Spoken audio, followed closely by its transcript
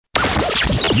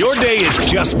Your day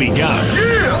has just begun.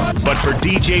 Yeah! But for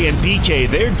DJ and PK,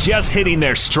 they're just hitting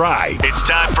their stride. It's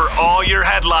time for all your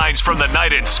headlines from the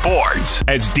night in sports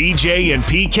as DJ and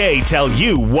PK tell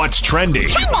you what's trending.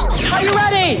 Are you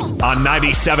ready? On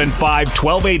 97.5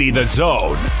 1280 The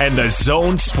Zone and The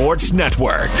Zone Sports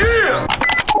Network. Yeah!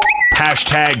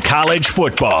 Hashtag college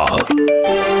football.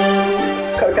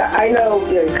 Coach, I know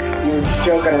you're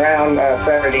joking around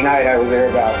Saturday night. I was there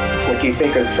about what you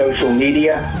think of social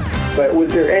media. But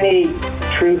was there any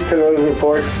truth to those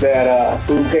reports that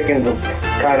Boone Pickens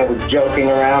kind of was joking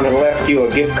around and left you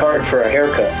a gift card for a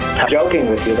haircut? Joking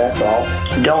with you, that's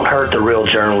all. Don't hurt the real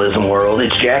journalism world.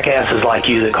 It's jackasses like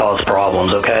you that cause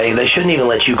problems, okay? They shouldn't even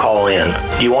let you call in.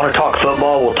 You want to talk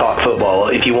football, we'll talk football.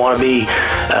 If you want to be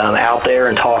out there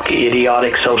and talk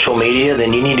idiotic social media,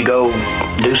 then you need to go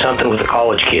do something with a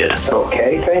college kid.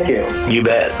 Okay, thank you. You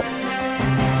bet.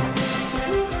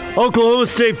 Oklahoma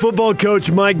State football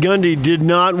coach Mike Gundy did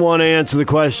not want to answer the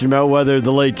question about whether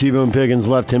the late T-Boone Pickens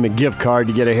left him a gift card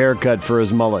to get a haircut for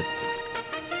his mullet.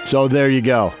 So there you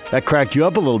go. That cracked you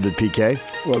up a little bit, PK.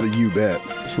 Well, you bet.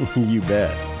 You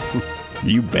bet.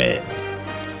 You bet.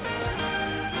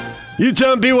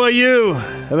 Utah and BYU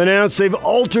have announced they've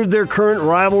altered their current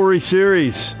rivalry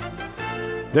series.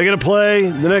 They're going to play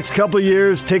the next couple of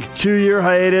years, take a 2-year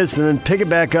hiatus, and then pick it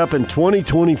back up in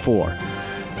 2024.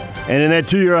 And in that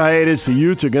 2-year hiatus, the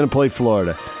Utes are going to play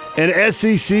Florida. An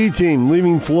SEC team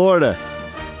leaving Florida.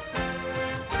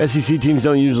 SEC teams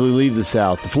don't usually leave the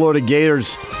South. The Florida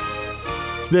Gators,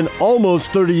 it's been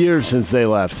almost 30 years since they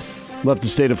left the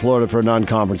state of Florida for a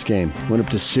non-conference game. Went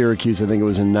up to Syracuse, I think it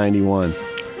was in 91.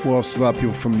 Well, it's a lot of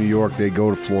people from New York, they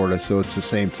go to Florida, so it's the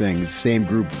same thing. It's the same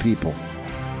group of people.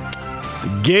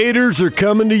 The Gators are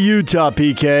coming to Utah,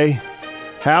 PK.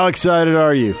 How excited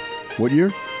are you? What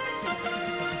year?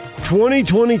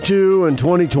 2022 and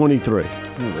 2023.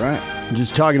 All right.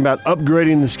 Just talking about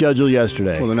upgrading the schedule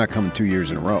yesterday. Well, they're not coming 2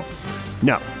 years in a row.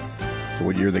 No. So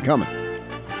what year are they coming?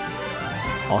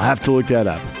 I'll have to look that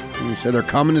up. You said they're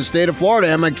coming to the state of Florida.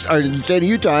 You said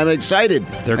Utah. I'm excited.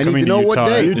 They're I coming need to know to Utah what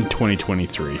day. in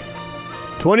 2023.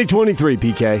 2023,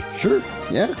 PK. Sure.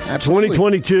 Yeah, absolutely.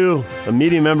 2022, a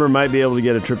media member might be able to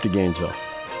get a trip to Gainesville.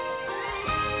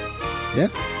 Yeah.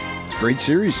 Great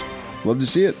series. Love to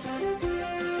see it.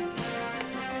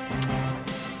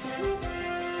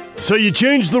 So you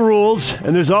change the rules,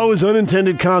 and there's always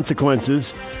unintended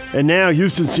consequences. And now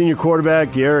Houston senior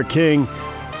quarterback D'Eriq King,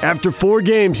 after 4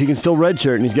 games, he can still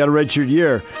redshirt, and he's got a redshirt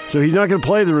year. So he's not going to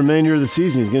play the remainder of the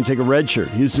season. He's going to take a redshirt.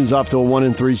 Houston's off to a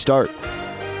 1-3 start.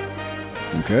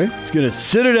 Okay. He's going to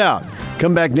sit it out.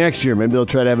 Come back next year. Maybe they'll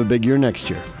try to have a big year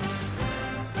next year.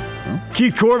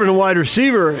 Keith Corbin, a wide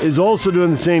receiver, is also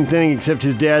doing the same thing, except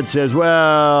his dad says,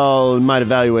 well, he might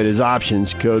evaluate his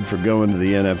options code for going to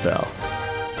the NFL.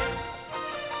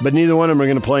 But neither one of them are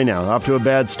going to play now. Off to a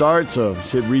bad start, so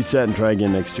just hit reset and try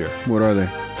again next year. What are they?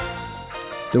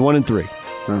 They're 1-3.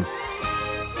 Oh.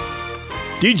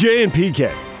 DJ and PK.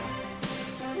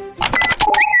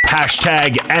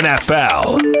 Hashtag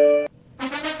NFL.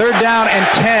 3rd down and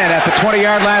 10 at the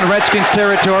 20-yard line, Redskins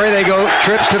territory. They go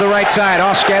trips to the right side.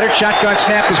 All scattered. Shotgun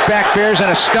snap is back. Bears and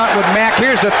a stunt with Mack.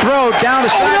 Here's the throw down the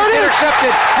side.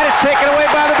 Intercepted, and it's taken away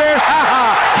by the Bears.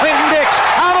 Clinton Dix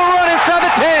on the run inside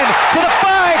the 10 to the 5.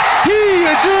 He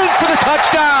is in for the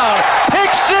touchdown. Pick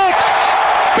 6.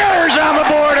 Bears on the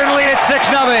board and lead at 6-0.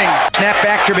 Snap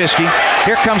back Trubisky.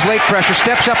 Here comes late pressure.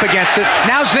 Steps up against it.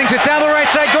 Now zings it down the right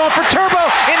side. Going for Turbo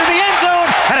into the end zone.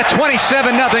 And a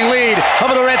 27-0 lead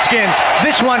over the Redskins.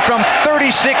 This one from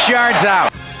 36 yards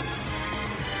out.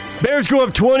 Bears go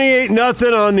up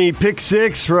 28-0 on the pick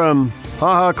 6 from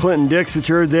Clinton Dix that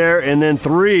you heard there, and then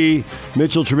 3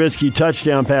 Mitchell Trubisky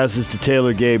touchdown passes to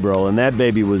Taylor Gabriel, and that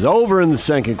baby was over in the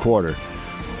second quarter.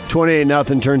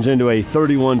 28-0 turns into a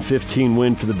 31-15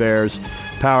 win for the Bears,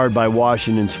 powered by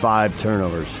Washington's 5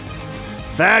 turnovers.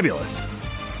 Fabulous.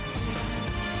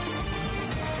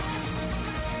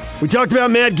 We talked about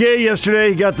Matt Gay yesterday.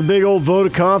 He got the big old vote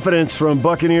of confidence from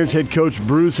Buccaneers head coach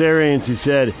Bruce Arians, who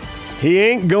said he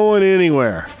ain't going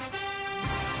anywhere.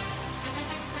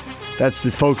 That's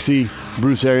the folksy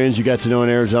Bruce Arians you got to know in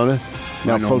Arizona.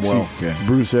 Now folksy well. Yeah.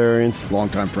 Bruce Arians.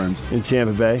 Longtime friends. In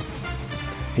Tampa Bay.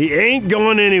 He ain't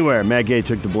going anywhere. Matt Gay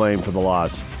took the blame for the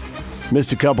loss.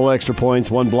 Missed a couple extra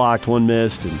points, 1 blocked, 1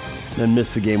 missed, and then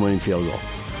missed the game-winning field goal.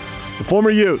 The former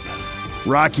Ute.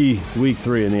 Rocky Week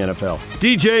 3 in the NFL.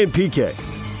 DJ and PK.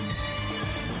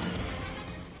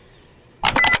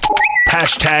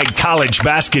 Hashtag college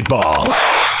basketball.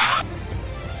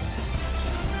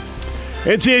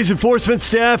 NCAA's enforcement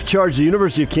staff charged the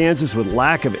University of Kansas with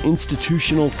lack of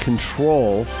institutional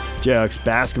control. Jayhawks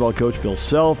basketball coach Bill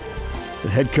Self the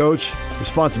head coach,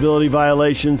 responsibility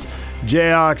violations.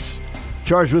 Jayhawks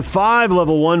charged with 5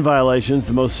 Level 1 violations,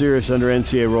 the most serious under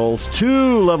NCAA rules,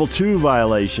 2 Level 2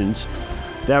 violations.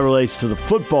 That relates to the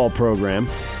football program.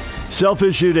 Self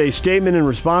issued a statement in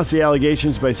response to the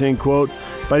allegations by saying, quote,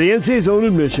 by the NCAA's own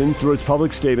admission through its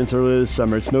public statements earlier this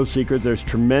summer, it's no secret there's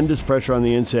tremendous pressure on the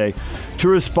NCAA to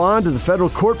respond to the federal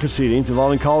court proceedings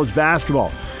involving college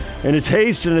basketball. In its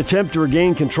haste and attempt to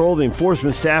regain control, the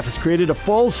enforcement staff has created a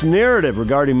false narrative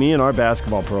regarding me and our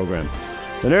basketball program.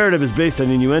 The narrative is based on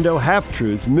innuendo,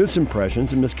 half-truths,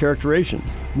 misimpressions, and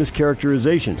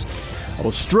mischaracterizations. I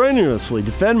will strenuously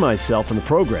defend myself and the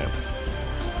program,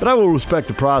 but I will respect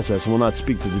the process and will not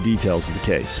speak to the details of the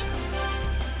case.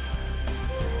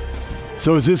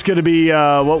 So is this going to be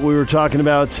what we were talking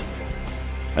about?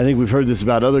 I think we've heard this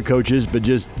about other coaches, but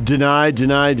just deny.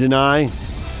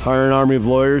 Hire an army of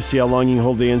lawyers, see how long you can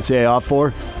hold the NCAA off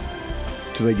for.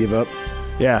 Till they give up?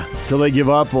 Yeah, till they give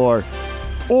up or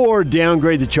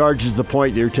downgrade the charges to the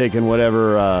point you're taking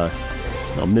whatever,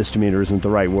 misdemeanor isn't the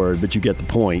right word, but you get the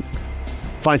point.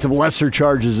 Find some lesser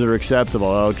charges that are acceptable.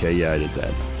 Okay, yeah, I did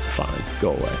that. Fine,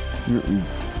 go away.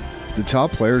 The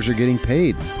top players are getting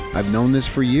paid. I've known this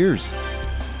for years.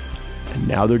 And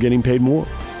now they're getting paid more.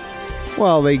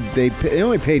 Well, they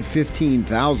only paid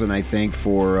 $15,000, I think,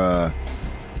 for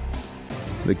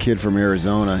the kid from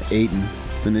Arizona, Ayton,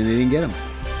 and then they didn't get him.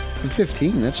 For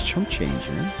 $15, that's chump change,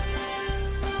 man.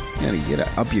 You gotta get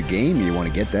up your game. You want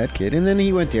to get that kid. And then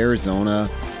he went to Arizona,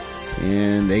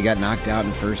 and they got knocked out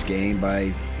in the first game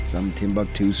by some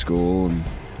Timbuktu school, and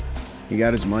he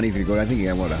got his money. If you go, I think he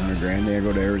got what, $100,000 there.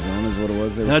 Go to Arizona is what it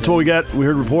was. That's what we got. We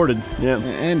heard reported. Yeah,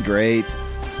 and great.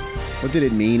 What did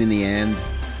it mean in the end?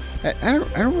 I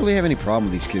don't really have any problem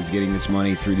with these kids getting this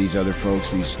money through these other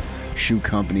folks, these shoe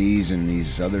companies, and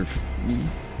these other.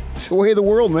 It's the way of the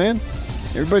world, man.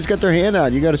 Everybody's got their hand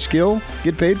out. You got a skill,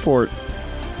 get paid for it.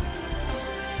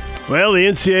 Well, the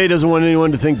NCAA doesn't want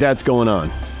anyone to think that's going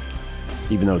on,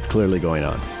 even though it's clearly going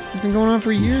on. It's been going on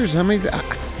for years. How many?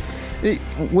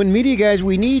 When media guys,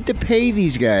 we need to pay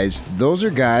these guys. Those are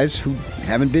guys who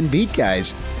haven't been beat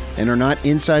guys and are not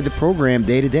inside the program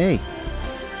day to day.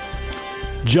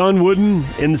 John Wooden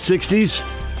in the 60s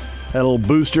had a little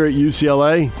booster at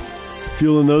UCLA,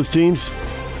 fueling those teams.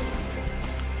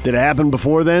 Did it happen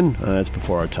before then? That's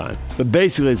before our time. But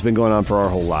basically, it's been going on for our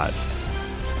whole lives.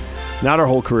 Not our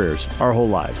whole careers, our whole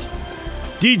lives.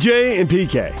 DJ and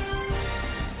PK.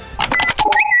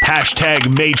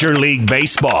 Hashtag Major League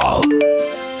Baseball.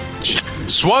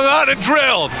 Swung on and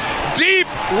drilled. Deep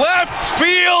left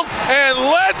field, and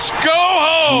let's go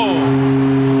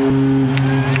home.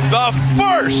 The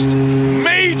first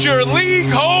Major League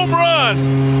home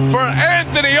run for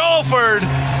Anthony Alford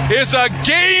is a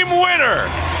game winner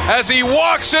as he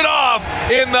walks it off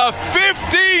in the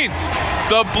 15th.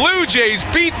 The Blue Jays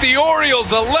beat the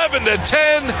Orioles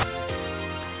 11-10.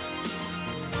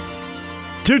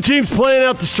 Two teams playing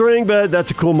out the string, but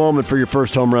that's a cool moment for your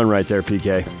first home run right there,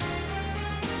 PK.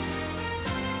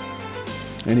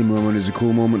 Any moment is a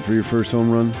cool moment for your first home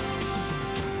run.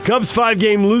 Cubs'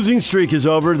 5-game losing streak is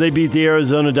over. They beat the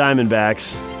Arizona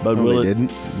Diamondbacks. But no, they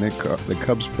didn't.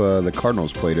 The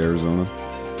Cardinals played Arizona.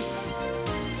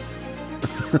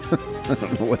 I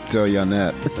don't know what to tell you on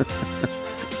that.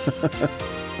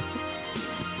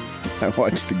 I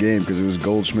watched the game because it was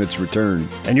Goldschmidt's return.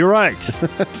 And you're right.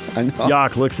 I know.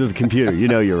 Yock looks at the computer. You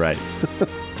know you're right.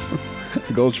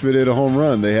 Goldschmidt hit a home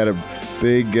run. They had a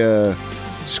big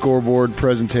scoreboard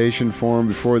presentation for him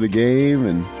before the game.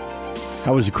 And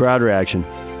how was the crowd reaction?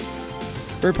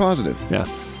 Very positive. Yeah.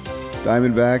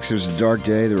 Diamondbacks, it was a dark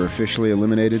day. They were officially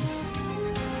eliminated.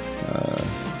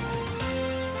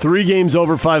 3 games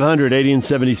over 500,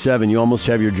 80-77. You almost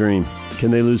have your dream. Can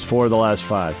they lose 4 of the last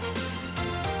 5?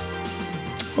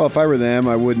 Well, if I were them,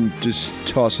 I wouldn't just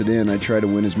toss it in. I'd try to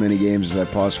win as many games as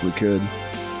I possibly could.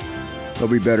 There'll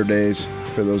be better days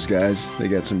for those guys. They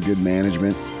got some good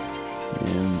management.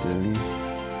 And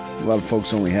a lot of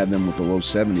folks only had them with the low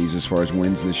 70s as far as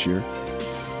wins this year.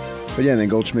 But yeah, and then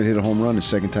Goldschmidt hit a home run his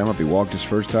second time up. He walked his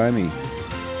first time. He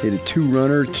hit a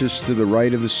 2-runner just to the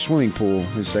right of the swimming pool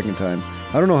his second time.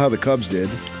 I don't know how the Cubs did.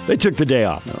 They took the day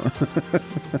off. No.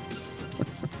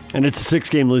 And it's a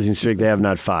 6-game losing streak. They have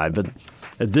not 5. But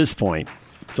at this point,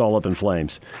 it's all up in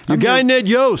flames. Your guy, Ned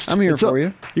Yost. I'm here for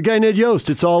you. Your guy, Ned Yost.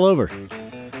 It's all over.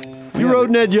 You rode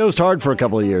Ned Yost hard for a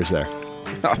couple of years there.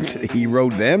 He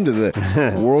rode them to the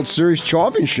World Series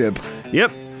championship.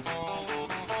 Yep.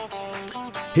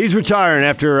 He's retiring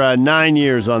after 9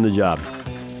 years on the job.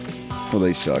 Well,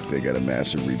 they suck. They got a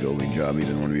massive rebuilding job. He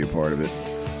didn't want to be a part of it.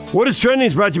 What is Trending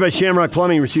is brought to you by Shamrock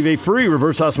Plumbing. Receive a free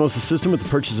reverse osmosis system with the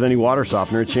purchase of any water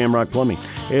softener at Shamrock Plumbing.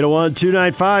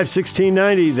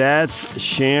 801-295-1690. That's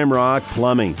Shamrock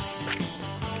Plumbing.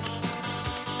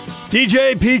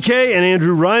 DJ, PK, and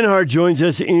Andrew Reinhardt joins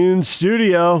us in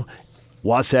studio.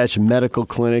 Wasatch Medical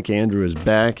Clinic. Andrew is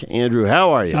back. Andrew,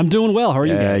 how are you? I'm doing well. How are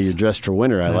you guys? You're dressed for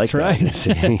winter. I like that. That's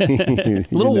right. A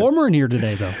little warmer in here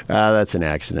today, though. That's an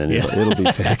accident. Yeah. It'll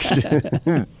be fixed.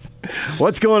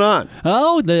 What's going on?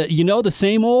 Oh, the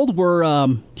same old. We're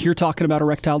here talking about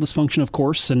erectile dysfunction, of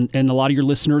course, and a lot of your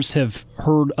listeners have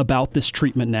heard about this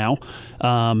treatment now.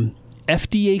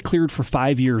 FDA cleared for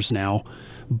 5 years now,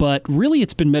 but really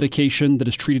it's been medication that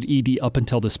has treated ED up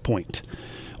until this point.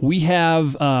 We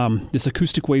have this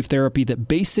acoustic wave therapy that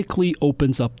basically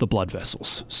opens up the blood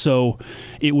vessels. So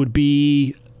it would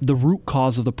be the root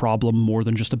cause of the problem more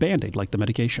than just a Band-Aid like the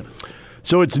medication.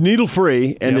 So it's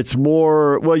needle-free, and It's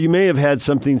more, well, you may have had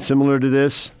something similar to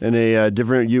this in a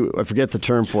different, I forget the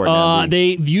term for it now.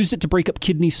 They've used it to break up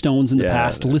kidney stones in the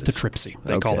past, lithotripsy,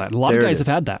 they call that. A lot of guys have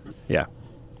had that. Yeah.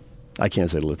 I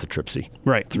can't say lithotripsy.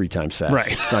 Right. 3 times fast.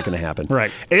 Right. It's not going to happen. Right.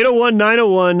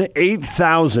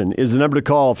 801-901-8000 is the number to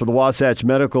call for the Wasatch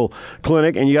Medical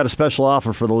Clinic, and you got a special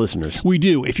offer for the listeners. We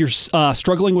do. If you're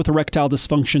struggling with erectile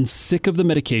dysfunction, sick of the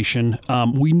medication,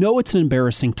 we know it's an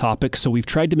embarrassing topic, so we've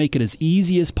tried to make it as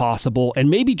easy as possible, and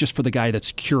maybe just for the guy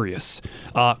that's curious.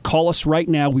 Call us right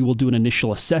now. We will do an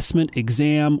initial assessment,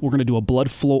 exam. We're going to do a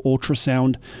blood flow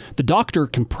ultrasound. The doctor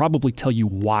can probably tell you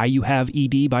why you have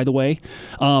ED, by the way.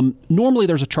 Normally,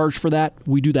 there's a charge for that.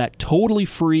 We do that totally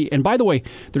free. And by the way,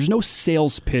 there's no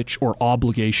sales pitch or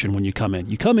obligation when you come in.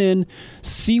 You come in,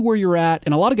 see where you're at,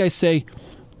 and a lot of guys say,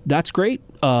 that's great.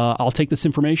 I'll take this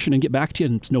information and get back to you,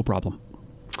 and it's no problem.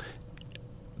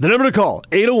 The number to call,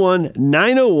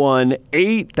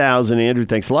 801-901-8000. Andrew,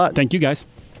 thanks a lot. Thank you, guys.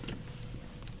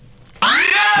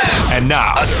 And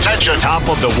now, attention, top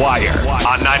of the wire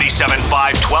on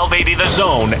 97.5, 1280 The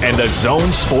Zone and the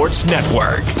Zone Sports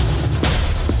Network.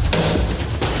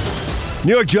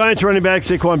 New York Giants running back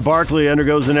Saquon Barkley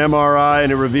undergoes an MRI,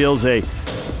 and it reveals a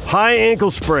high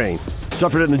ankle sprain.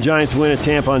 Suffered it in the Giants' win at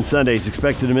Tampa on Sunday. He's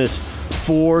expected to miss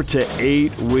 4 to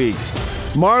 8 weeks.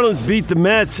 Marlins beat the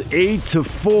Mets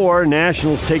 8-4.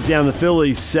 Nationals take down the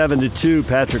Phillies 7-2.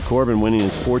 Patrick Corbin winning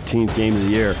his 14th game of the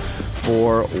year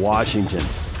for Washington.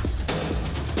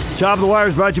 Top of the Wire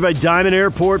is brought to you by Diamond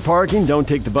Airport Parking. Don't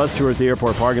take the bus tour at the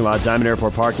airport parking lot. Diamond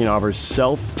Airport Parking offers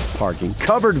self-parking,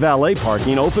 covered valet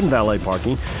parking, open valet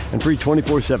parking, and free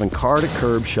 24/7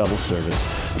 car-to-curb shuttle service.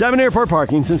 Diamond Airport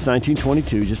Parking since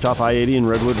 1922, just off I-80 and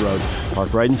Redwood Road.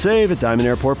 Park, ride, and save at Diamond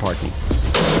Airport Parking.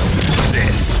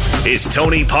 This is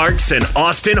Tony Parks and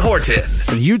Austin Horton.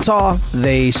 For Utah,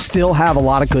 they still have a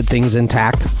lot of good things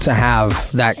intact to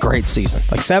have that great season.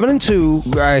 Like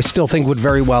 7-2, I still think would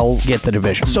very well get the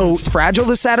division. So it's fragile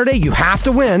this Saturday. You have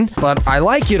to win, but I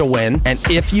like you to win. And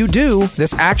if you do,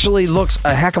 this actually looks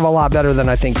a heck of a lot better than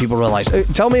I think people realize.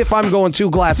 Tell me if I'm going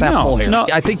too glass half full here. No.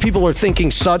 I think people are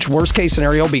thinking such worst case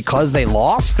scenario because they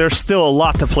lost. There's still a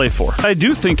lot to play for. I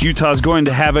do think Utah's going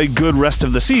to have a good rest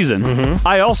of the season. Mm-hmm.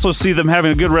 I also see them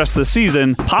having a good rest of the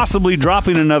season, possibly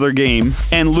dropping another game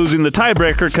and losing the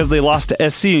tiebreaker because they lost to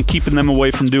SC and keeping them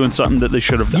away from doing something that they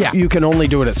should have done. Yeah, you can only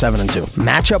do it at 7-2.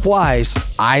 Matchup-wise,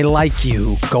 I like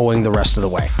you going the rest of the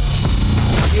way.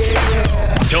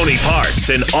 Tony Parks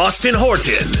and Austin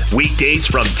Horton. Weekdays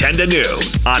from 10 to noon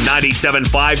on 97.5,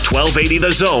 1280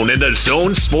 The Zone and the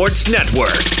Zone Sports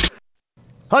Network.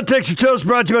 Hot Texture Toast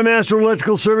brought to you by Master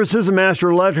Electrical Services, and Master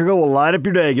Electrical will light up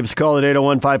your day. Give us a call at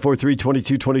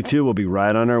 801-543-2222. We'll be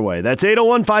right on our way. That's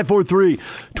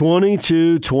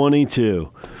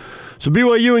 801-543-2222. So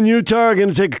BYU and Utah are going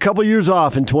to take a couple years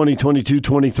off in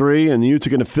 2022-23, and the Utes are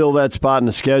going to fill that spot in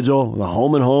the schedule, the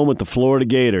home and home with the Florida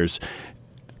Gators.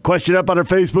 Question up on our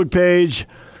Facebook page.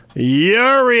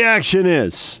 Your reaction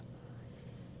is...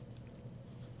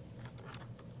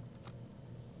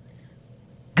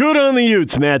 Good on the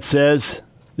Utes, Matt says.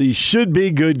 These should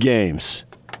be good games.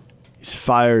 He's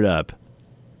fired up.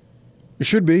 It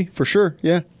should be, for sure,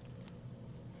 yeah.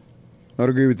 I'd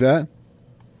agree with that.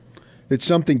 It's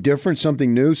something different,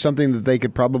 something new, something that they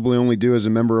could probably only do as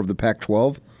a member of the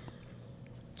Pac-12.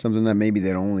 Something that maybe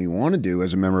they'd only want to do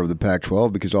as a member of the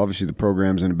Pac-12 because obviously the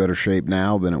program's in a better shape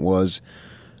now than it was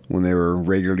when they were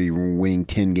regularly winning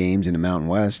 10 games in the Mountain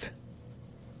West.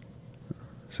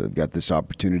 So they've got this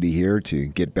opportunity here to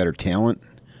get better talent.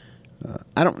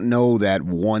 I don't know that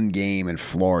one game in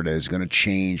Florida is going to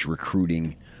change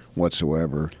recruiting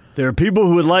whatsoever. There are people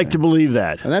who would like to believe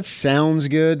that. And that sounds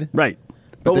good. Right.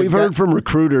 But we've heard from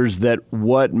recruiters that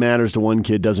what matters to one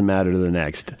kid doesn't matter to the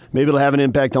next. Maybe it'll have an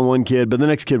impact on one kid, but the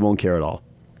next kid won't care at all.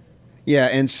 Yeah,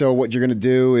 and so what you're going to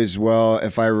do is, well,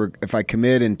 if I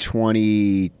commit in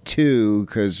 22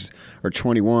 or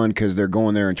 21 because they're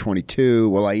going there in 22,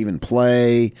 will I even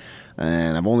play?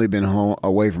 And I've only been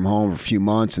away from home for a few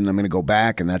months, and I'm going to go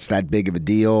back, and that's that big of a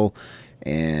deal.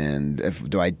 And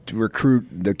do I recruit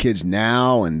the kids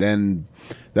now, and then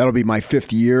that'll be my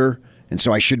 5th year, and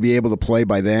so I should be able to play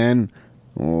by then?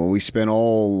 Well, we spent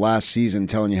all last season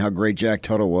telling you how great Jack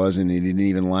Tuttle was, and he didn't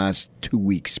even last 2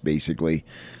 weeks, basically.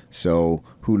 So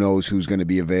who knows who's going to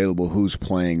be available, who's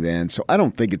playing then. So I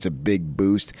don't think it's a big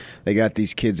boost. They got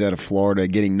these kids out of Florida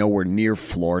getting nowhere near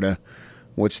Florida.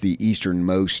 What's the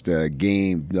easternmost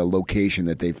game, the location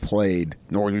that they've played?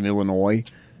 Northern Illinois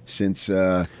since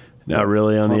not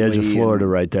really on the edge of Florida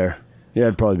right there. Yeah,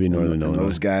 it'd probably be Northern Illinois.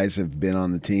 Those guys have been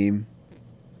on the team.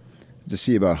 To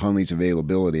see about Huntley's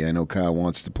availability, I know Kyle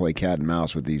wants to play cat and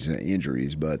mouse with these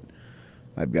injuries, but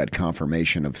I've got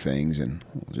confirmation of things, and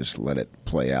we'll just let it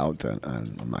play out.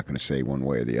 I'm not going to say one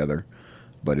way or the other,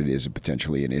 but it is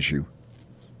potentially an issue.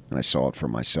 And I saw it for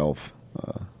myself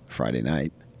Friday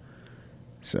night.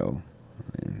 So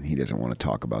and he doesn't want to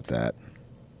talk about that.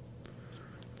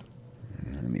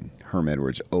 I mean, Herm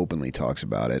Edwards openly talks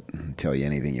about it and tell you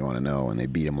anything you want to know, and they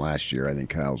beat him last year. I think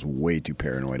Kyle's way too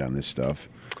paranoid on this stuff.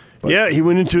 But yeah, he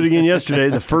went into it again yesterday.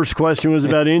 The first question was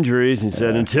about injuries. He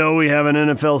said, until we have an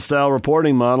NFL-style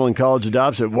reporting model and college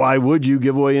adopts it, why would you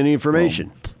give away any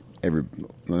information? Well,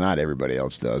 not everybody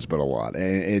else does, but a lot.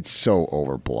 It's so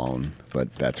overblown,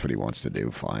 but that's what he wants to do.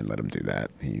 Fine, let him do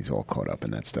that. He's all caught up in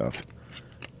that stuff.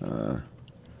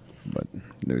 But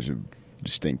there's a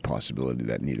distinct possibility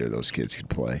that neither of those kids could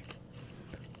play.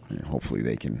 And hopefully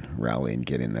they can rally and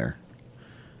get in there.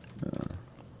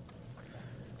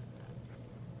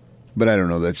 But I don't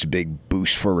know that's a big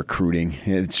boost for recruiting.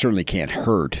 It certainly can't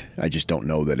hurt. I just don't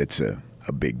know that it's a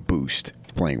big boost.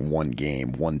 Playing one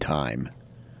game, one time.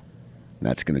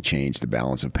 That's going to change the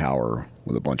balance of power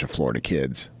with a bunch of Florida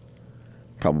kids.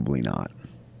 Probably not.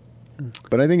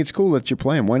 But I think it's cool that you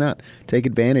play them. Why not? Take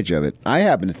advantage of it. I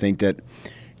happen to think that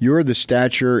you're the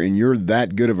stature and you're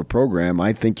that good of a program.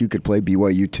 I think you could play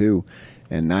BYU too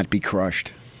and not be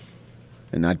crushed.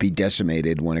 And not be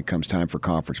decimated when it comes time for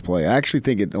conference play. I actually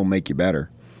think it'll make you better.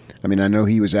 I mean, I know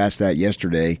he was asked that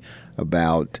yesterday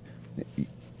about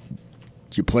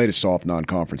you played a soft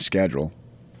non-conference schedule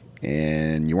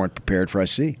and you weren't prepared for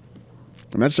SC.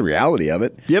 And that's the reality of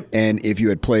it. Yep. And if you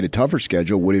had played a tougher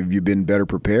schedule, would have you been better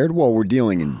prepared? Well, we're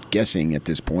dealing in guessing at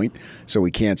this point, so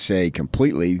we can't say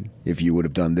completely if you would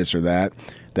have done this or that.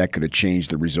 That could have changed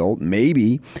the result,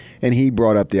 maybe. And he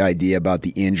brought up the idea about the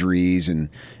injuries and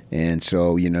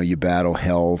so, you battle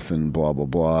health and blah, blah,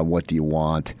 blah. What do you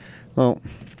want? Well,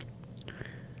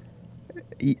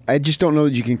 I just don't know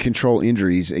that you can control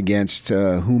injuries against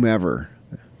whomever.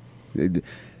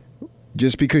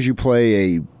 Just because you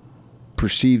play a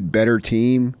perceived better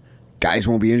team, guys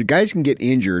won't be injured. Guys can get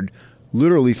injured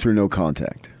literally through no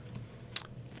contact.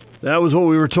 That was what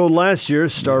we were told last year.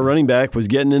 Star running back was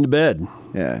getting into bed.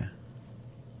 Yeah.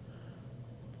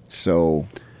 So,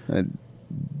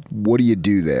 what do you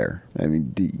do there? I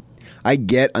mean, I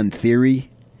get on theory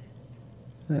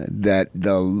that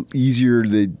the easier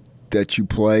that you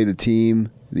play the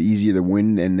team, the easier the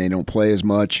win, and they don't play as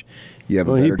much. You have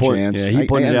a better chance. Yeah, he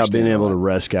pointed out being able to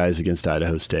rest guys against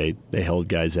Idaho State. They held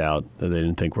guys out that they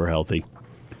didn't think were healthy.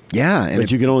 Yeah, but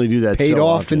you can only do that paid so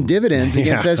off often. in dividends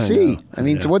against SC. I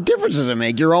mean, so what difference does it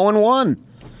make? You're 0-1.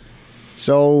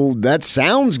 So that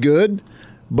sounds good,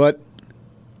 but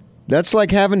that's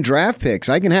like having draft picks.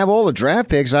 I can have all the draft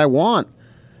picks I want,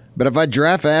 but if I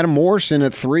draft Adam Morrison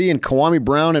at 3 and Kwame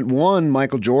Brown at 1,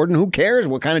 Michael Jordan, who cares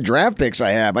what kind of draft picks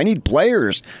I have? I need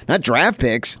players, not draft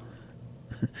picks.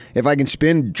 If I can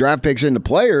spin draft picks into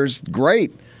players,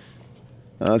 great.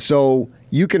 So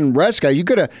you can rest guys. You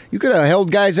could have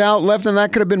held guys out left, and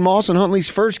that could have been Moss and Huntley's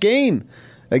first game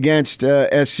against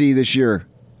SC this year.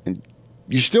 And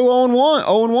you're still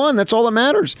 0-1. That's all that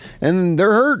matters. And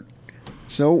they're hurt.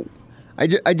 So I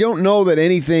don't know that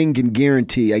anything can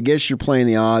guarantee. I guess you're playing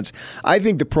the odds. I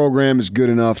think the program is good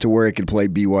enough to where it could play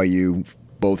BYU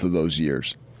both of those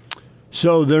years.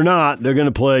 So they're not. They're going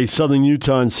to play Southern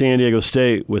Utah and San Diego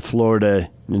State with Florida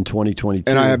in 2022.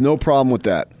 And I have no problem with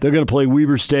that. They're going to play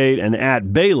Weber State and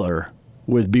at Baylor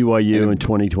with BYU in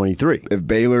 2023. If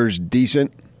Baylor's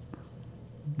decent,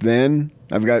 then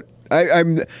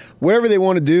I'm whatever they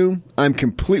want to do, I'm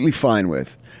completely fine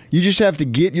with. You just have to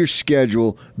get your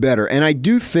schedule better. And I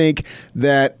do think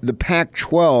that the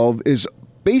Pac-12 is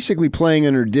basically playing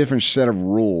under a different set of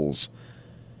rules.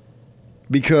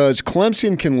 Because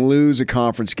Clemson can lose a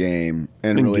conference game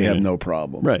and really have no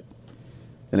problem. Right.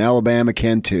 and Alabama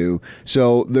can too.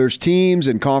 So there's teams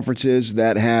and conferences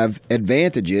that have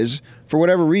advantages for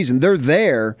whatever reason. They're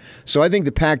there. So I think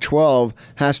the Pac-12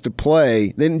 has to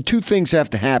play. Then two things have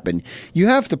to happen. You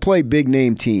have to play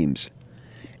big-name teams,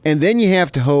 and then you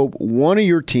have to hope one of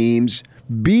your teams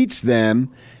beats them,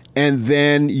 and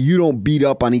then you don't beat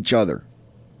up on each other.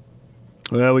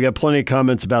 Well, we got plenty of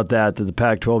comments about that the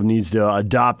Pac-12 needs to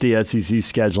adopt the SEC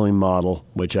scheduling model,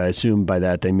 which I assume by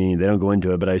that they mean, they don't go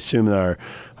into it, but I assume that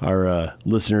our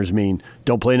listeners mean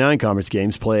don't play 9 conference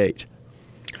games, play 8.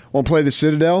 Won't play the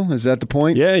Citadel? Is that the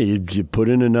point? Yeah, you put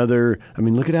in another. I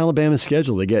mean, look at Alabama's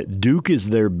schedule. They get Duke is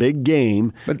their big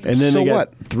game, but and then so they got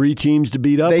what? 3 teams to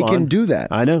beat up They on. can do that.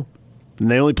 I know. And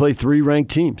they only play 3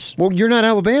 ranked teams. Well, you're not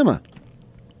Alabama.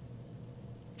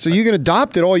 So you can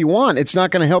adopt it all you want. It's not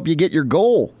going to help you get your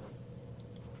goal.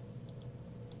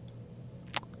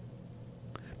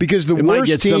 Because the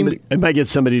worst team... it might get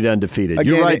somebody to undefeated.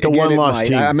 Again, You're right, the one-loss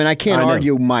team. I mean, I can't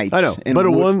argue might. I know, but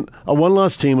a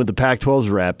one-loss team with the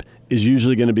Pac-12's rep is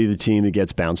usually going to be the team that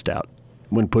gets bounced out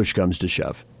when push comes to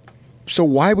shove. So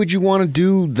why would you want to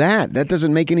do that? That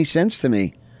doesn't make any sense to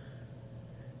me.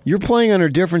 You're playing under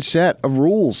a different set of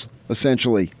rules,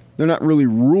 essentially. They're not really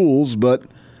rules, but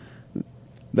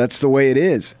that's the way it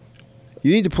is.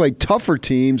 You need to play tougher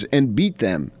teams and beat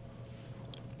them,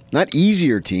 not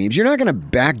easier teams. You're not going to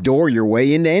backdoor your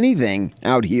way into anything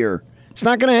out here. It's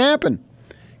not going to happen.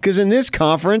 Because in this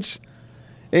conference,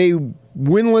 a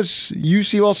winless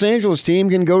UC Los Angeles team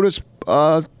can go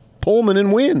to Pullman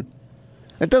and win.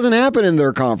 That doesn't happen in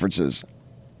their conferences.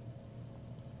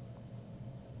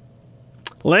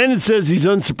 Landon says he's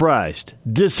unsurprised.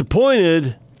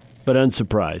 Disappointed, but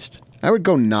unsurprised. I would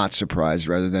go not surprised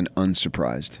rather than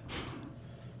unsurprised.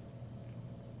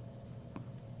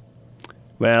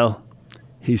 Well,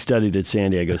 he studied at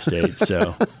San Diego State,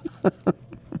 so.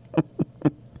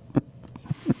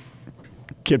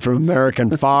 Kid from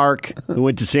American Fark who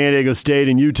went to San Diego State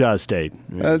and Utah State.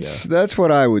 That's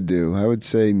what I would do. I would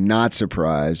say not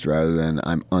surprised rather than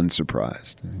I'm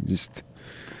unsurprised. Just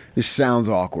sounds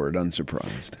awkward,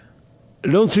 unsurprised.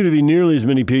 There don't seem to be nearly as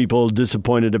many people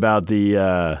disappointed about the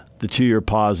 2-year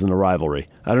pause in the rivalry.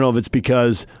 I don't know if it's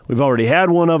because we've already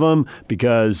had one of them,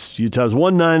 because Utah's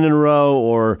won 9 in a row,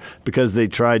 or because they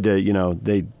tried to,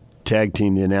 they tag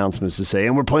team the announcements to say,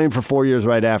 and we're playing for 4 years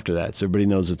right after that, so everybody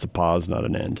knows it's a pause, not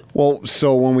an end. Well,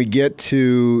 so when we get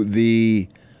to the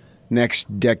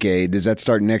next decade, does that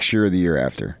start next year or the year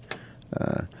after?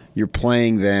 You're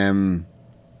playing them,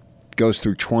 goes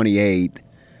through 28.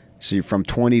 So you're from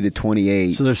 20 to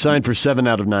 28. So they're signed for 7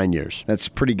 out of 9 years. That's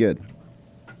pretty good.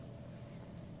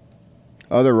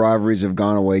 Other rivalries have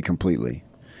gone away completely.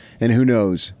 And who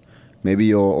knows? Maybe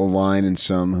you'll align in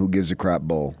some Who Gives a Crap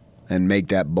Bowl and make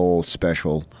that bowl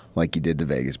special like you did the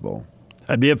Vegas Bowl.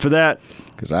 I'd be up for that.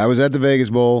 Because I was at the Vegas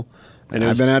Bowl. And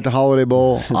I've been at the Holiday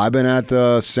Bowl. I've been at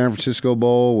the San Francisco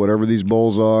Bowl, whatever these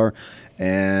bowls are.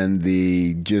 And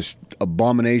the just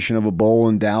abomination of a bowl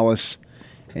in Dallas.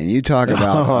 And you talk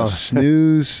about a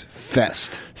snooze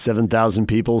fest. 7,000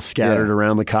 people scattered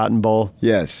around the Cotton Bowl.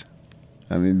 Yes.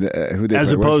 I mean, who they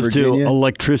as play, opposed to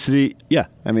electricity. Yeah.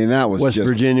 I mean, that was West just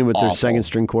Virginia with awful. their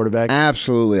second-string quarterback.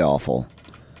 Absolutely awful.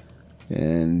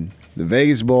 And the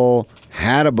Vegas Bowl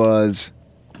had a buzz.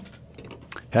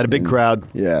 Had a big crowd.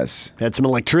 Yes. Had some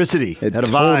electricity. It had a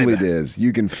totally vibe. does.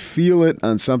 You can feel it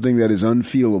on something that is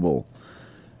unfeelable.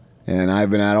 And I've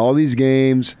been at all these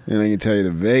games, and I can tell you the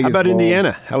Vegas How about Bowl,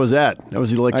 Indiana? How was that? That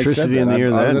was the electricity in the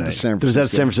air that night. San Was that the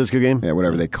San Francisco game? Yeah,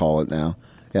 whatever they call it now.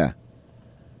 Yeah.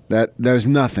 There's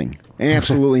nothing.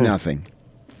 Absolutely nothing.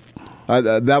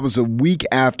 That was a week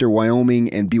after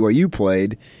Wyoming and BYU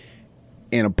played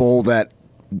in a bowl that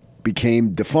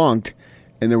became defunct,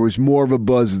 and there was more of a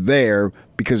buzz there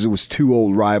because it was 2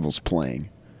 old rivals playing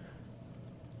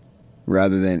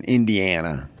rather than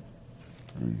Indiana.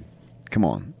 Come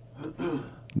on.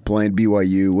 Playing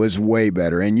BYU was way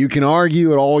better. And you can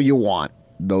argue it all you want,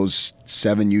 those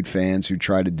 7 Ute fans who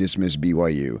try to dismiss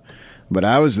BYU. But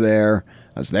I was there.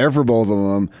 I was there for both of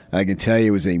them. I can tell you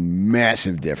it was a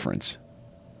massive difference.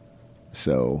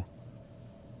 So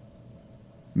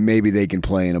maybe they can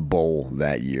play in a bowl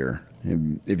that year.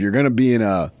 If you're going to be in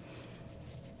a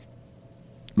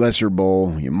lesser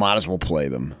bowl, you might as well play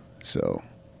them. So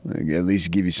at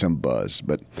least give you some buzz.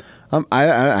 But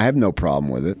I have no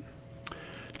problem with it.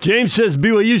 James says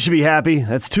BYU should be happy.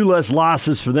 That's 2 less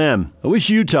losses for them. I wish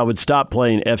Utah would stop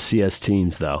playing FCS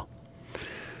teams, though.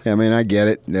 I mean, I get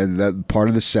it. They're part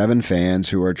of the 7 fans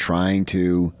who are trying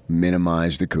to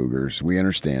minimize the Cougars. We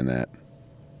understand that.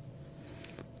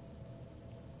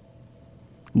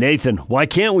 Nathan, why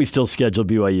can't we still schedule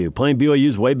BYU? Playing BYU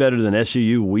is way better than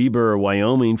SUU, Weber, or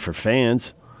Wyoming for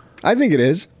fans. I think it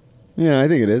is. Yeah, I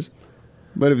think it is.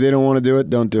 But if they don't want to do it,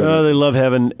 don't do it. They love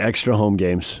having extra home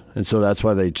games, and so that's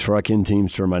why they truck in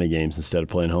teams for money games instead of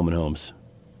playing home and homes.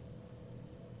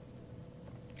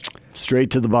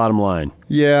 Straight to the bottom line.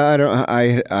 Yeah,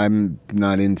 I'm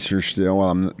not interested.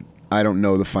 Well, I don't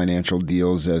know the financial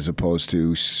deals as opposed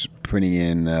to putting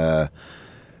in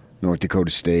North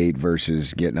Dakota State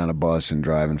versus getting on a bus and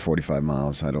driving 45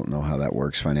 miles. I don't know how that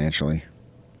works financially.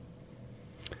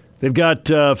 They've got,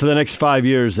 for the next 5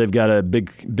 years, they've got a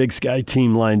Big Sky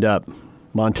team lined up.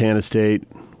 Montana State,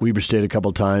 Weber State a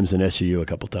couple times, and SUU a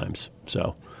couple times.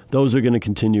 So those are going to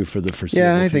continue for the foreseeable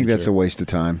future. Yeah, I think that's a waste of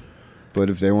time. But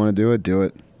if they want to do it, do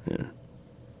it. Yeah.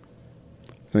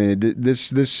 I mean,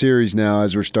 this series now,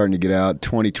 as we're starting to get out,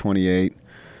 2028,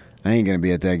 I ain't going to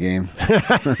be at that game.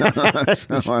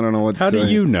 So I don't know what to How do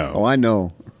you know? Oh, I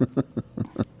know.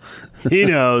 He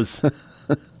knows.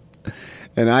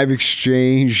 And I've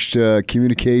exchanged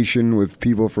communication with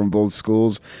people from both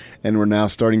schools, and we're now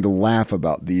starting to laugh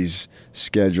about these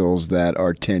schedules that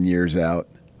are 10 years out.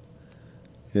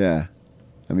 Yeah.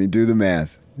 I mean, do the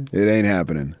math. It ain't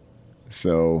happening.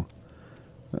 So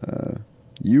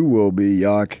you will be,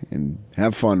 Yak, and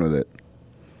have fun with it.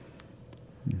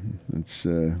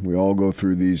 We all go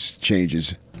through these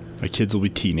changes. My kids will be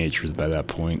teenagers by that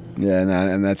point. Yeah,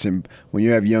 and that's when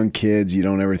you have young kids, you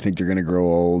don't ever think they're going to grow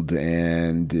old,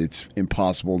 and it's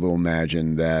impossible to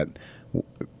imagine that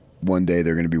one day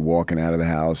they're going to be walking out of the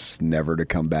house, never to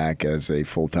come back as a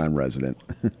full-time resident.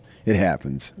 It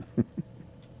happens. It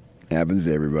happens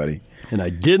to everybody. And I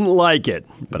didn't like it,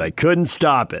 but I couldn't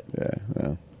stop it. Yeah,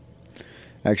 well.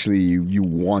 Actually, you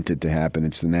want it to happen.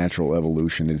 It's the natural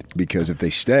evolution. Because if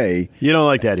they stay... You don't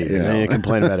like that either. You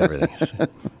complain about everything.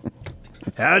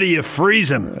 How do you freeze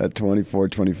them? At 24,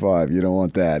 25, you don't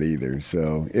want that either.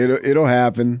 So it'll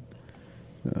happen.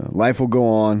 Life will go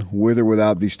on, with or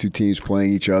without these two teams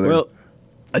playing each other. Well,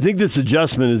 I think this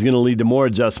adjustment is going to lead to more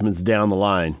adjustments down the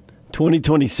line.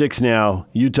 2026 now,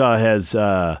 Utah has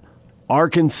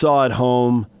Arkansas at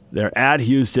home. They're at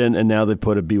Houston, and now they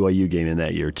put a BYU game in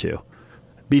that year too.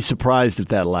 Be surprised if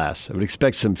that lasts. I would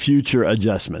expect some future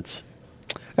adjustments.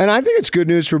 And I think it's good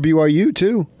news for BYU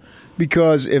too,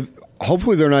 because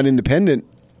hopefully they're not independent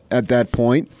at that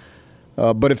point,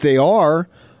 but if they are,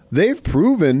 they've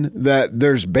proven that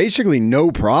there's basically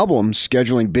no problem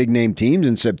scheduling big-name teams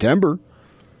in September.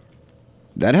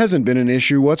 That hasn't been an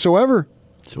issue whatsoever.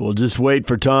 So we'll just wait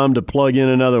for Tom to plug in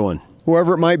another one.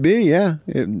 Whoever it might be, yeah.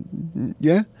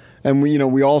 Yeah. And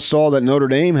we all saw that Notre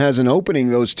Dame has an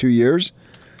opening those 2 years.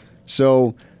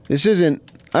 So this isn't.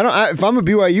 If I'm a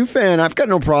BYU fan, I've got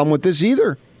no problem with this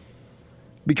either,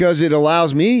 because it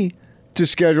allows me to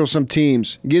schedule some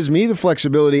teams, gives me the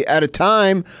flexibility at a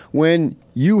time when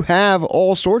you have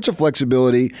all sorts of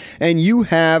flexibility, and you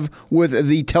have, with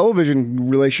the television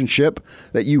relationship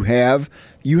that you have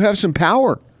some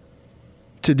power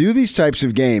to do these types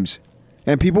of games,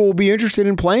 and people will be interested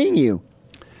in playing you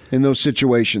in those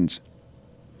situations.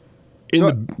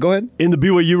 Go ahead. In the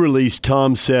BYU release,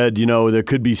 Tom said, there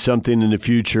could be something in the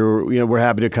future. We're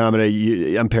happy to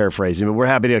accommodate. I'm paraphrasing, but we're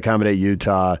happy to accommodate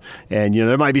Utah. And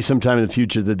there might be some time in the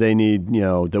future that they need,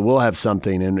 that we'll have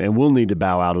something, and we'll need to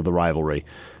bow out of the rivalry.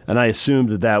 And I assumed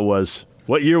that was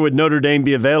what year would Notre Dame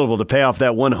be available to pay off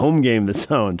that one home game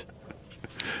that's owned?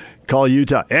 Call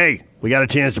Utah. Hey, we got a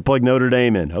chance to plug Notre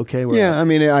Dame in. Okay.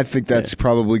 I think that's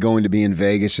probably going to be in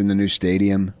Vegas in the new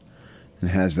stadium, and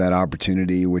has that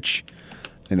opportunity, which.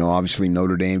 Obviously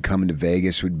Notre Dame coming to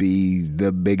Vegas would be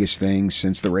the biggest thing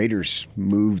since the Raiders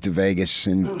moved to Vegas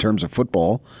in terms of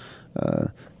football.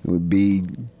 It would be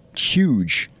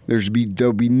huge.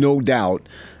 There'll be no doubt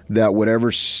that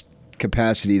whatever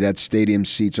capacity that stadium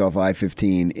seats off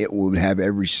I-15, it would have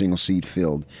every single seat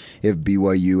filled if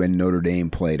BYU and Notre Dame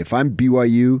played. If I'm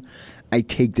BYU, I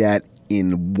take that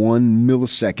in 1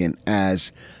 millisecond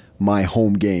as my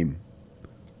home game,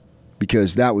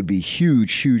 because that would be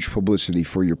huge, huge publicity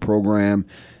for your program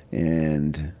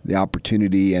and the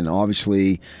opportunity. And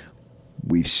obviously,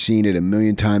 we've seen it a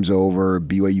million times over.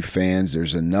 BYU fans,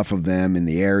 there's enough of them in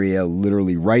the area,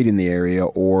 literally right in the area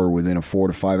or within a 4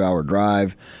 to 5 hour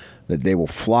drive, that they will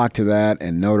flock to that.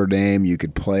 And Notre Dame, you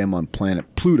could play them on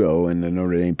planet Pluto, and the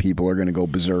Notre Dame people are going to go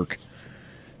berserk.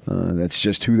 That's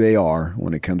just who they are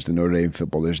when it comes to Notre Dame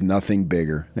football. There's nothing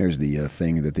bigger. There's the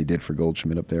thing that they did for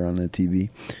Goldschmidt up there on the TV.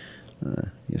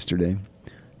 Yesterday.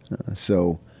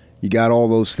 So you got all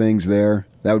those things there.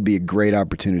 That would be a great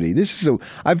opportunity.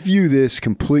 I view this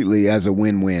completely as a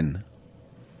win-win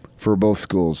for both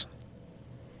schools.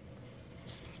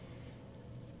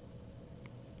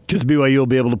 Because BYU will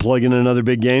be able to plug in another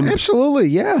big game? Absolutely,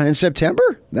 yeah. In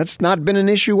September. That's not been an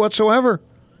issue whatsoever.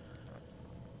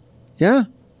 Yeah.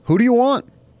 Who do you want?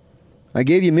 I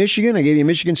gave you Michigan. I gave you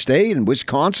Michigan State and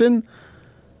Wisconsin.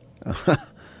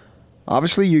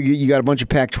 Obviously, you got a bunch of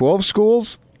Pac-12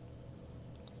 schools.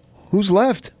 Who's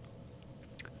left?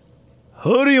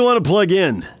 Who do you want to plug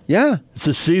in? Yeah. It's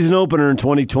a season opener in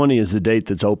 2020 is the date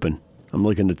that's open. I'm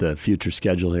looking at the future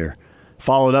schedule here.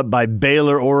 Followed up by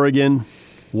Baylor, Oregon,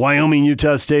 Wyoming,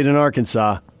 Utah State, and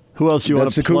Arkansas. Who else do you want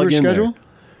to plug in? That's the Cougar schedule?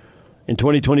 In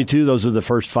 2022, those are the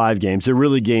first 5 games. They're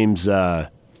really games. They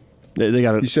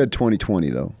got. You said 2020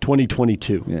 though.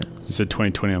 2022. Yeah. You said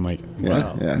 2020. I'm like,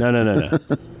 wow. Yeah. No.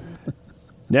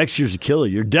 Next year's a killer.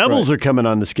 Your Devils are coming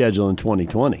on the schedule in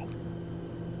 2020.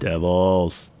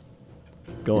 Devils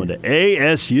going to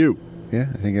ASU. Yeah,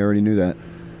 I think I already knew that.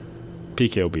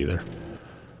 PK will be there.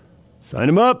 Sign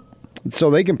him up so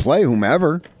they can play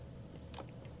whomever.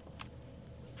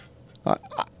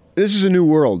 This is a new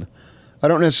world. I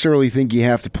don't necessarily think you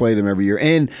have to play them every year.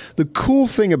 And the cool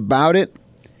thing about it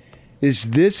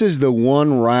is this is the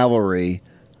one rivalry,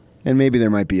 and maybe there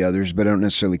might be others, but I don't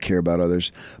necessarily care about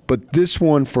others. But this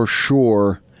one for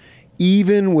sure,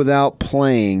 even without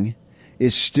playing,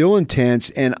 is still intense.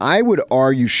 And I would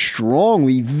argue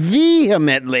strongly,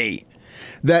 vehemently,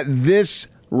 that this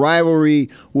rivalry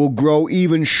will grow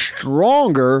even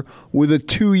stronger with a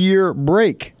 2-year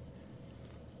break.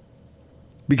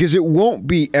 Because it won't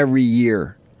be every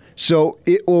year. So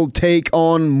it will take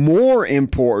on more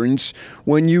importance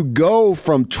when you go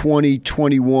from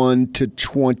 2021 to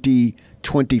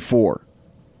 2024.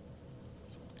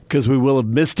 Because we will have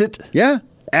missed it? Yeah.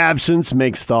 Absence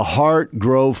makes the heart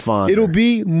grow fonder. It'll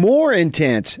be more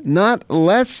intense, not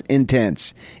less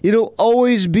intense. It'll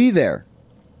always be there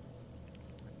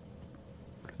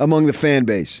among the fan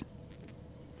base.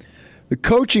 The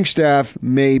coaching staff,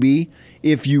 maybe,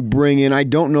 if you bring in, I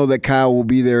don't know that Kyle will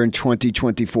be there in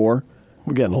 2024.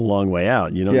 We're getting a long way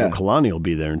out. You don't know Kalani will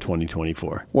be there in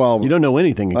 2024. Well, you don't know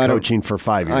anything in coaching for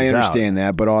 5 years out. I understand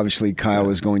that, but obviously Kyle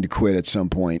is going to quit at some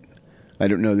point. I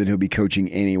don't know that he'll be coaching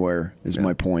anywhere, is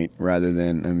my point, rather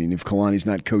than, if Kalani's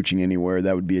not coaching anywhere,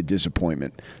 that would be a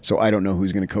disappointment. So I don't know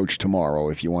who's going to coach tomorrow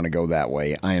if you want to go that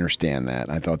way. I understand that.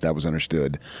 I thought that was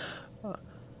understood.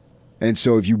 And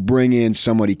so if you bring in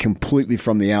somebody completely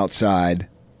from the outside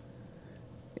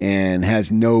and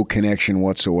has no connection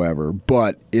whatsoever,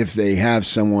 but if they have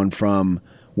someone from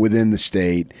within the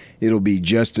state, it'll be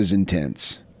just as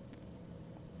intense.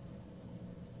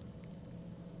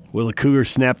 Will the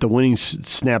Cougars snap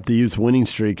the youth winning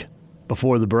streak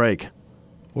before the break?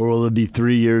 Or will it be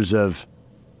 3 years of,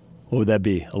 what would that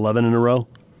be, 11 in a row?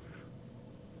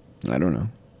 I don't know.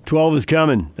 12 is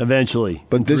coming eventually.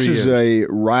 But this is a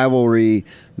rivalry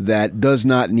that does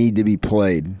not need to be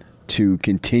played to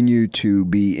continue to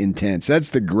be intense.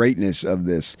 That's the greatness of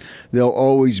this. They'll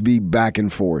always be back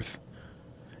and forth.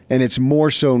 And it's more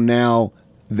so now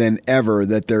than ever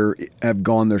that they have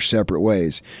gone their separate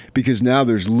ways. Because now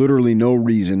there's literally no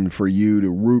reason for you to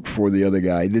root for the other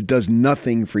guy. That does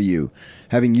nothing for you.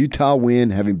 Having Utah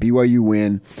win, having BYU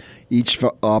win, each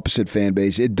opposite fan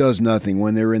base, it does nothing.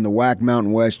 When they're in the WAC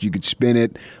Mountain West, you could spin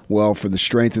it, well, for the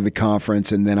strength of the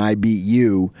conference, and then I beat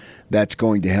you, that's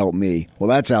going to help me. Well,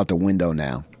 that's out the window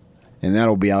now, and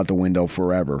that'll be out the window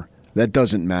forever. That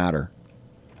doesn't matter.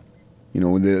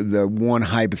 The one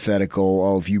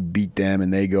hypothetical, if you beat them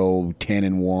and they go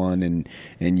 10-1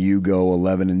 and you go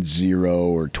 11-0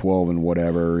 or 12 and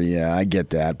whatever, yeah, I get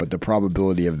that, but the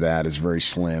probability of that is very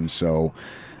slim, so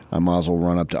I might as well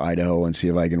run up to Idaho and see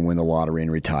if I can win the lottery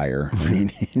and retire.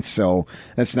 So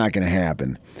that's not going to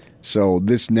happen. So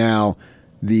this now,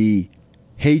 the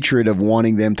hatred of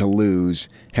wanting them to lose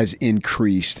has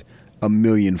increased a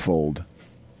millionfold.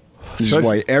 This is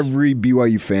why every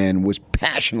BYU fan was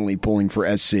passionately pulling for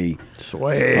SC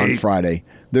on Friday.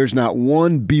 There's not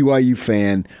one BYU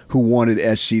fan who wanted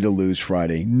SC to lose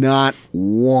Friday. Not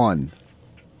one.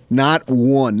 Not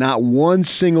one. Not one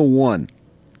single one.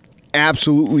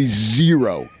 Absolutely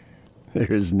zero.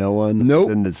 There is no one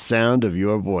than the sound of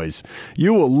your voice.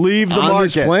 You will leave the market. On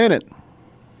this planet.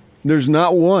 There's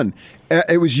not one.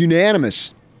 It was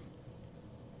unanimous.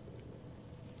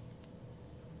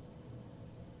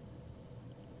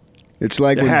 It's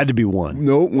like there had to be one.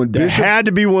 No, when there had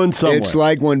to be one somewhere. It's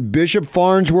like when Bishop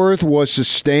Farnsworth was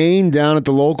sustained down at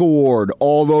the local ward.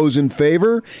 All those in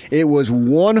favor, it was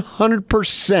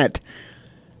 100%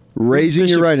 raising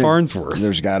your right hand. Farnsworth.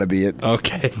 There's got to be it.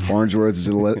 Okay. Farnsworth is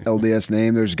an LDS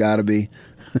name. There's got to be.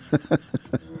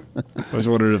 I was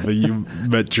wondering if you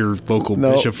met your local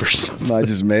bishop or something. I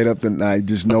just made up I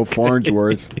just know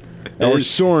Farnsworth. Or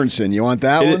Sorensen. You want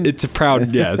that one? It's a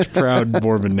proud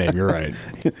Mormon name. You're right.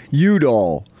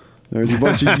 Udall. There's a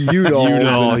bunch of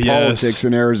Udalls in politics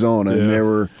in Arizona,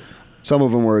 and some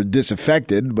of them were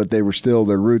disaffected, but their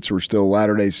roots were still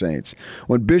Latter-day Saints.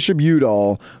 When Bishop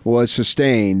Udall was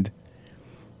sustained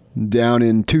down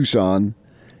in Tucson,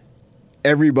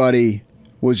 everybody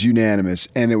was unanimous,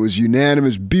 and it was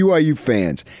unanimous BYU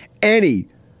fans. Any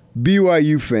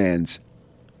BYU fans,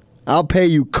 I'll pay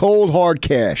you cold, hard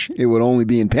cash. It would only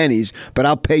be in pennies, but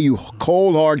I'll pay you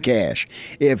cold, hard cash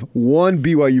if one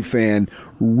BYU fan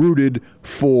rooted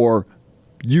for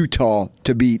Utah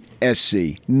to beat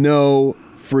SC. No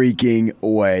freaking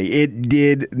way. It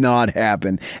did not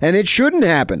happen, and it shouldn't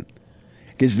happen.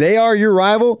 Because they are your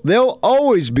rival. They'll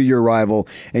always be your rival.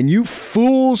 And you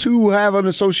fools who have an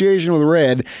association with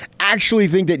Red actually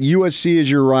think that USC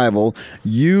is your rival.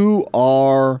 You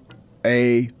are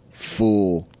a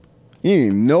fool.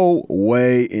 No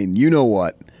way, and you know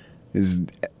what, is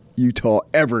Utah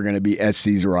ever going to be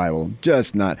SC's rival.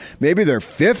 Just not. Maybe their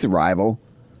fifth rival,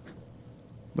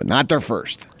 but not their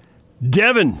first.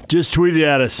 Devin just tweeted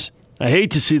at us, I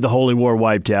hate to see the Holy War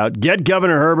wiped out. Get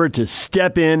Governor Herbert to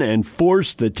step in and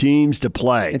force the teams to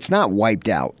play. It's not wiped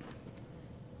out.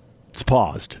 It's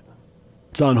paused.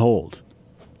 It's on hold.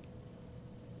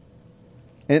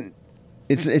 And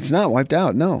it's not wiped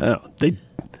out, no. No.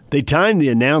 They timed the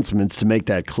announcements to make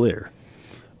that clear.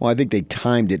 Well, I think they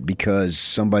timed it because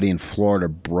somebody in Florida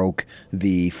broke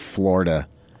the Florida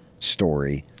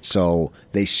story. So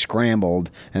they scrambled,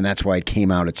 and that's why it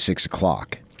came out at 6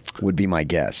 o'clock, would be my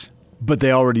guess. But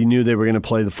they already knew they were going to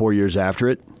play the 4 years after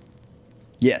it?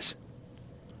 Yes.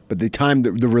 But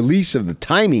the release of the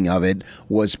timing of it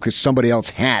was because somebody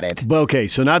else had it. But okay,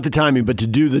 so not the timing, but to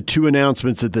do the two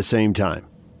announcements at the same time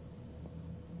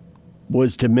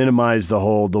was to minimize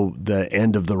the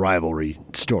end of the rivalry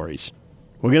stories.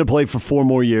 We're going to play for 4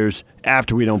 more years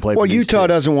after we don't play for these Utah two.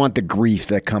 doesn't want the grief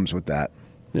that comes with that.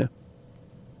 Yeah.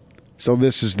 So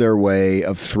this is their way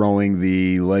of throwing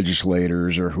the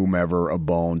legislators or whomever a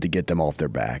bone to get them off their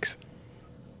backs.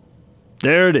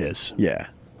 There it is. Yeah.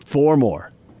 4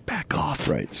 more. Back off.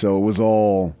 Right. So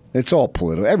it's all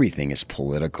political. Everything is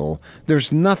political.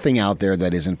 There's nothing out there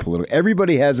that isn't political.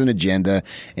 Everybody has an agenda,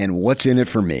 and what's in it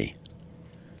for me?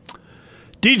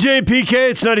 DJ and PK,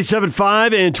 it's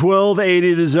 97.5 and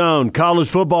 1280 The Zone. College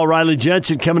football, Riley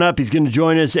Jensen coming up. He's going to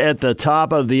join us at the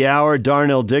top of the hour.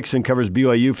 Darnell Dixon covers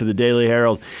BYU for the Daily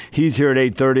Herald. He's here at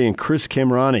 8:30. And Chris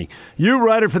Kimrani, you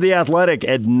writer for The Athletic,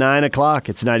 at 9 o'clock.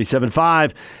 It's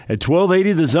 97.5 at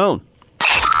 1280 The Zone.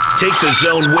 Take the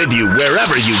Zone with you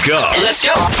wherever you go. Let's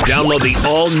go. Download the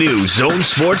all-new Zone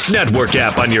Sports Network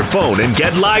app on your phone and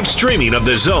get live streaming of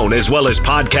the Zone as well as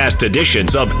podcast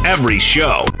editions of every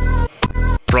show.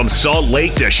 From Salt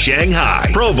Lake to Shanghai,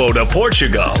 Provo to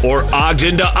Portugal, or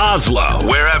Ogden to Oslo,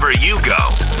 wherever you go,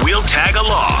 we'll tag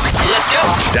along. Let's go.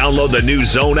 Download the new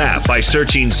Zone app by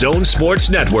searching Zone Sports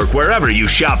Network wherever you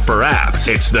shop for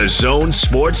apps. It's the Zone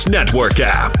Sports Network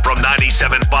app from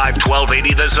 97.5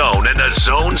 1280 The Zone and the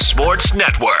Zone Sports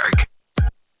Network.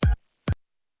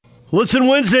 Listen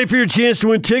Wednesday for your chance to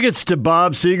win tickets to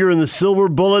Bob Seger and the Silver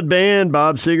Bullet Band.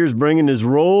 Bob Seger's bringing his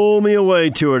Roll Me Away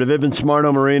tour to Vivint Smart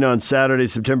Home Arena on Saturday,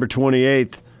 September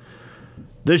 28th.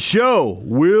 The show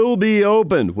will be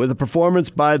opened with a performance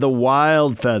by the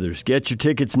Wild Feathers. Get your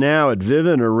tickets now at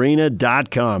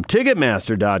vivintarena.com,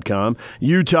 Ticketmaster.com,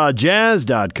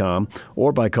 UtahJazz.com,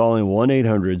 or by calling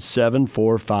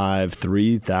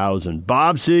 1-800-745-3000.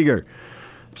 Bob Seger,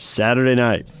 Saturday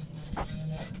night.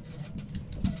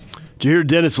 Did you hear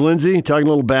Dennis Lindsay talking a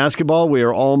little basketball? We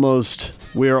are almost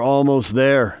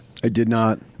there. I did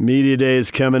not. Media Day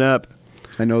is coming up.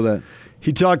 I know that.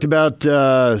 He talked about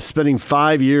spending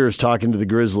 5 years talking to the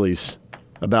Grizzlies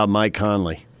about Mike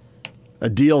Conley. A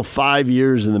deal 5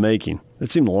 years in the making.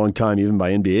 That seemed a long time even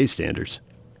by NBA standards.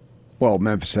 Well,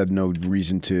 Memphis had no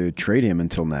reason to trade him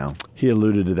until now. He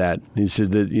alluded to that. He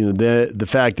said that the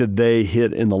fact that they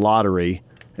hit in the lottery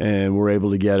and were able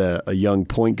to get a young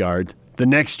point guard, the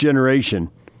next generation,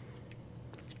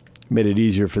 made it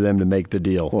easier for them to make the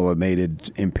deal. Well, it made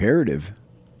it imperative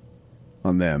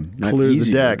on them. Not Clear easier.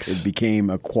 the decks. It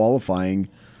became a qualifying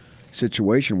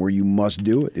situation where you must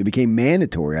do it. It became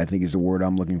mandatory, I think is the word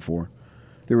I'm looking for.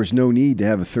 There was no need to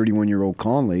have a 31-year-old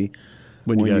Conley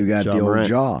when you got the old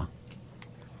Ja.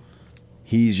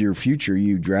 He's your future.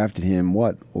 You drafted him,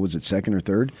 what was it, second or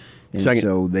third? And second.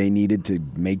 So they needed to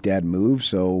make that move.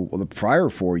 So the prior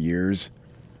 4 years...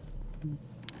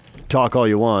 Talk all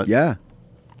you want. Yeah.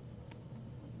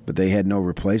 But they had no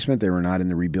replacement. They were not in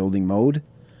the rebuilding mode.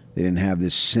 They didn't have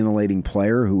this scintillating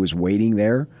player who was waiting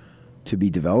there to be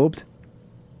developed.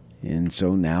 And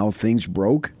so now things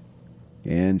broke.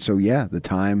 And so, yeah, the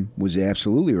time was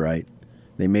absolutely right.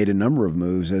 They made a number of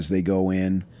moves as they go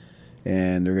in,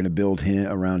 and they're going to build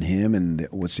around him and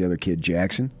what's the other kid,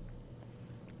 Jackson?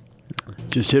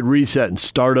 Just hit reset and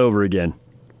start over again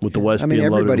with the West being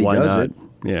loaded. Everybody Why does not? it.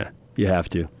 Yeah, you have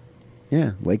to.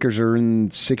 Yeah, Lakers are in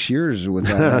 6 years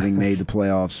without having made the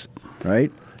playoffs,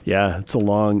 right? Yeah, that's a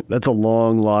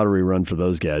long lottery run for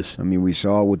those guys. I mean, we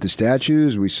saw it with the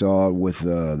statues. We saw it with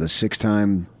the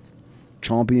 6-time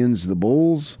champions, the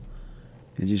Bulls.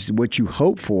 And just what you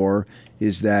hope for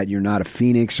is that you're not a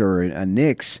Phoenix or a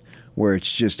Knicks where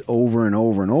it's just over and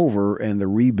over and over, and the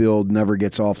rebuild never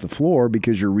gets off the floor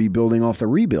because you're rebuilding off the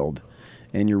rebuild,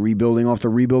 and you're rebuilding off the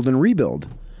rebuild and rebuild.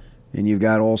 And you've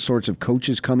got all sorts of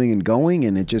coaches coming and going,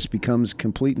 and it just becomes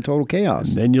complete and total chaos.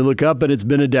 And then you look up, and it's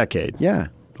been a decade. Yeah.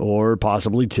 Or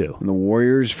possibly 2. And the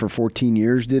Warriors for 14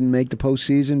 years didn't make the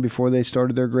postseason before they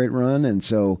started their great run. And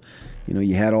so,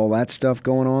 you had all that stuff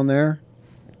going on there.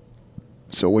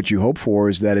 So what you hope for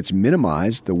is that it's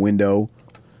minimized, the window,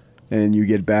 and you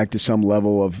get back to some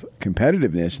level of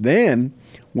competitiveness. Then,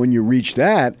 when you reach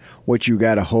that, what you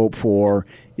got to hope for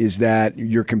is that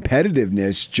your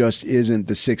competitiveness just isn't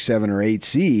the 6, 7, or 8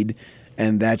 seed,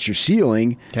 and that's your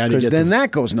ceiling, because then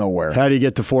that goes nowhere. How do you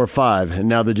get to 4-5? And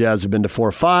now the Jazz have been to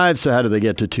 4-5, so how do they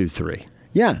get to 2-3?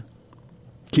 Yeah.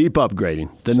 Keep upgrading.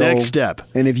 The next step.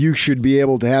 And if you should be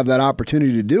able to have that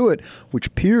opportunity to do it, which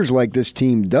appears like this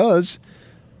team does,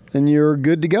 then you're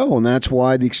good to go. And that's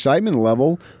why the excitement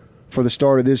level for the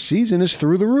start of this season is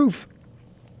through the roof.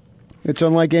 It's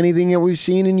unlike anything that we've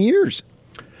seen in years.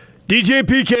 DJ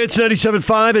PK, it's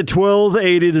 97.5 at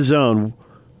 1280 The Zone.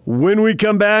 When we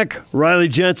come back, Riley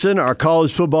Jensen, our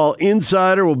college football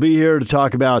insider, will be here to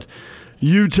talk about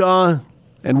Utah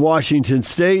and Washington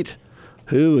State.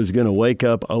 Who is going to wake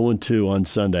up 0-2 on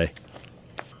Sunday?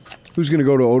 Who's going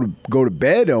to go to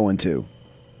bed 0-2?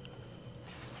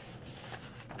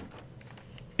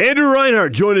 Andrew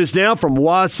Reinhardt joined us now from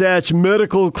Wasatch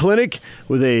Medical Clinic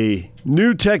with a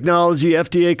new technology,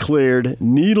 FDA-cleared,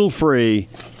 needle-free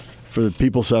for the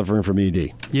people suffering from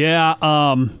ED.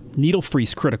 Yeah, needle-free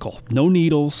is critical. No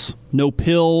needles, no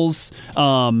pills.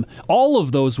 All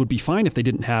of those would be fine if they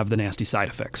didn't have the nasty side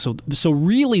effects. So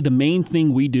really the main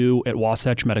thing we do at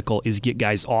Wasatch Medical is get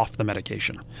guys off the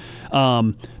medication.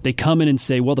 They come in and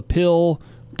say, well, the pill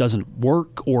doesn't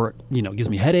work or, gives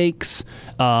me headaches.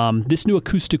 This new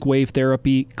acoustic wave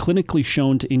therapy, clinically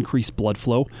shown to increase blood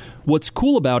flow. What's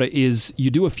cool about it is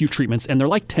you do a few treatments, and they're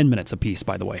like 10 minutes a piece,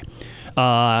 by the way.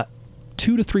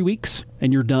 2 to 3 weeks,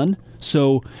 and you're done.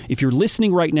 So if you're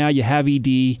listening right now, you have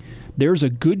ED, there's a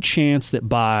good chance that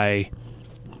by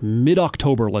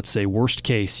mid-October, let's say, worst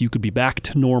case, you could be back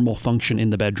to normal function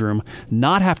in the bedroom,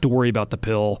 not have to worry about the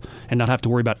pill, and not have to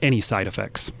worry about any side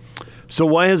effects. So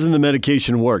why hasn't the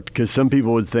medication worked? Because some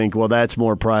people would think, well, that's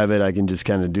more private. I can just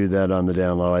kind of do that on the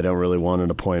down low. I don't really want an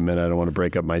appointment. I don't want to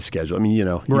break up my schedule. I mean,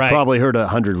 you've probably heard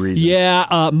 100 reasons.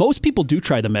 Yeah, most people do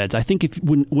try the meds. I think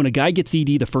when a guy gets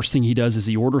ED, the first thing he does is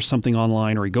he orders something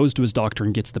online or he goes to his doctor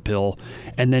and gets the pill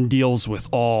and then deals with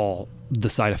all the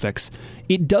side effects.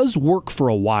 It does work for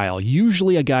a while.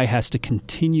 Usually a guy has to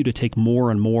continue to take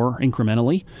more and more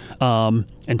incrementally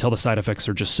until the side effects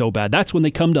are just so bad. That's when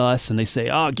they come to us and they say,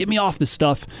 get me off this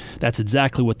stuff. That's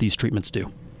exactly what these treatments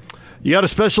do. You got a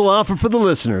special offer for the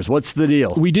listeners. What's the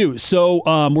deal? We do. So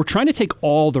we're trying to take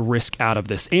all the risk out of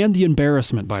this and the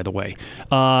embarrassment, by the way.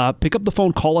 Pick up the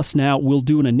phone, call us now. We'll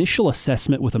do an initial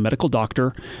assessment with a medical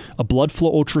doctor, a blood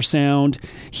flow ultrasound.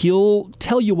 He'll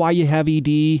tell you why you have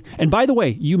ED. And by the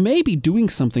way, you may be doing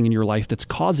something in your life that's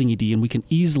causing ED, and we can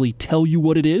easily tell you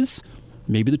what it is.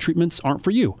 Maybe the treatments aren't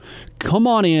for you. Come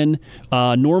on in.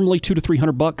 Normally $200 to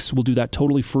 $300. We'll do that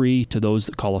totally free to those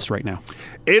that call us right now.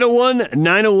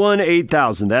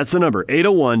 801-901-8000. That's the number.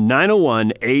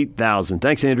 801-901-8000.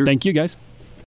 Thanks, Andrew. Thank you, guys.